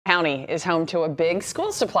County is home to a big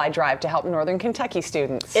school supply drive to help Northern Kentucky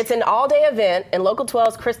students. It's an all-day event, and Local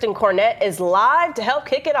 12's Kristen Cornett is live to help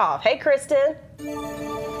kick it off. Hey, Kristen.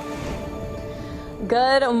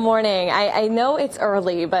 Good morning. I know it's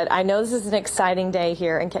early, but I know this is an exciting day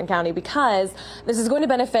here in Kent County because this is going to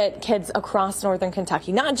benefit kids across Northern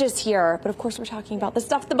Kentucky, not just here, but of course we're talking about the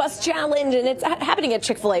Stuff the Bus Challenge, and it's happening at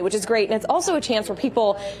Chick-fil-A, which is great, and it's also a chance for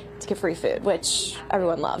people to get free food, which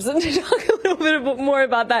everyone loves. And to talk a little bit more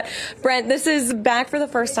about that, Brent, this is back for the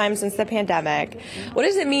first time since the pandemic. What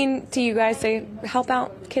does it mean to you guys to help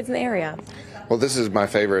out kids in the area? Well, this is my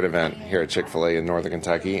favorite event here at Chick-fil-A in Northern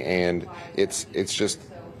Kentucky, and it's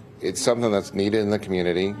something that's needed in the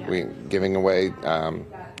community. We're giving away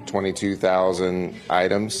 22,000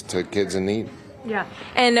 items to kids in need. Yeah,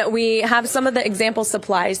 and we have some of the example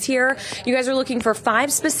supplies here. You guys are looking for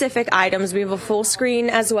 5 specific items. We have a full screen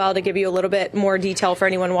as well to give you a little bit more detail for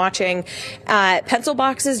anyone watching. Pencil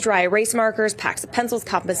boxes, dry erase markers, packs of pencils,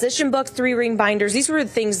 composition books, 3-ring binders. These were the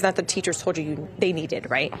things that the teachers told you they needed,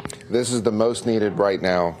 right? This is the most needed right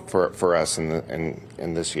now for us in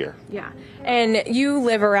this year. Yeah, and you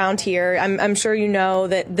live around here. I'm sure you know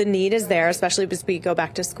that the need is there, especially as we go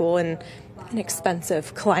back to school and an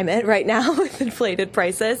expensive climate right now with inflated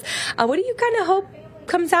prices. What do you kind of hope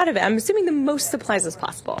comes out of it? I'm assuming the most supplies as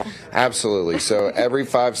possible. Absolutely. So every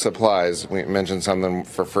 5 supplies, we mentioned something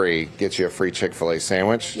for free, gets you a free Chick-fil-A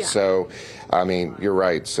sandwich. Yeah. So, I mean, you're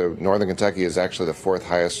right. So Northern Kentucky is actually the 4th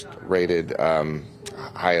highest rated,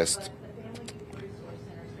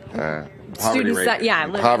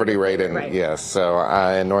 poverty rate, and yes, so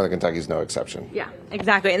and Northern Kentucky is no exception. Yeah,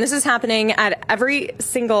 exactly. And this is happening at every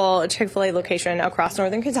single Chick-fil-A location across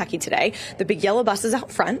Northern Kentucky today. The big yellow buses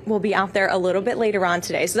out front will be out there a little bit later on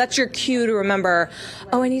today. So that's your cue to remember,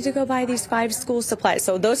 oh, I need to go buy these 5 school supplies.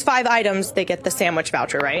 So those 5 items, they get the sandwich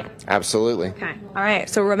voucher, right? Absolutely. Okay. All right.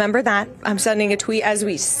 So remember that. I'm sending a tweet as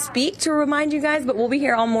we speak to remind you guys, but we'll be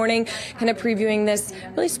here all morning kind of previewing this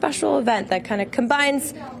really special event that kind of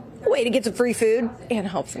combines a way to get some free food and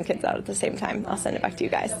help some kids out at the same time. I'll send it back to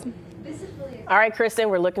you guys. All right, Kristen,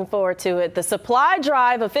 we're looking forward to it. The supply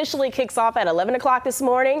drive officially kicks off at 11 o'clock this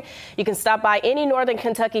morning. You can stop by any Northern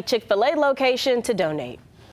Kentucky Chick-fil-A location to donate.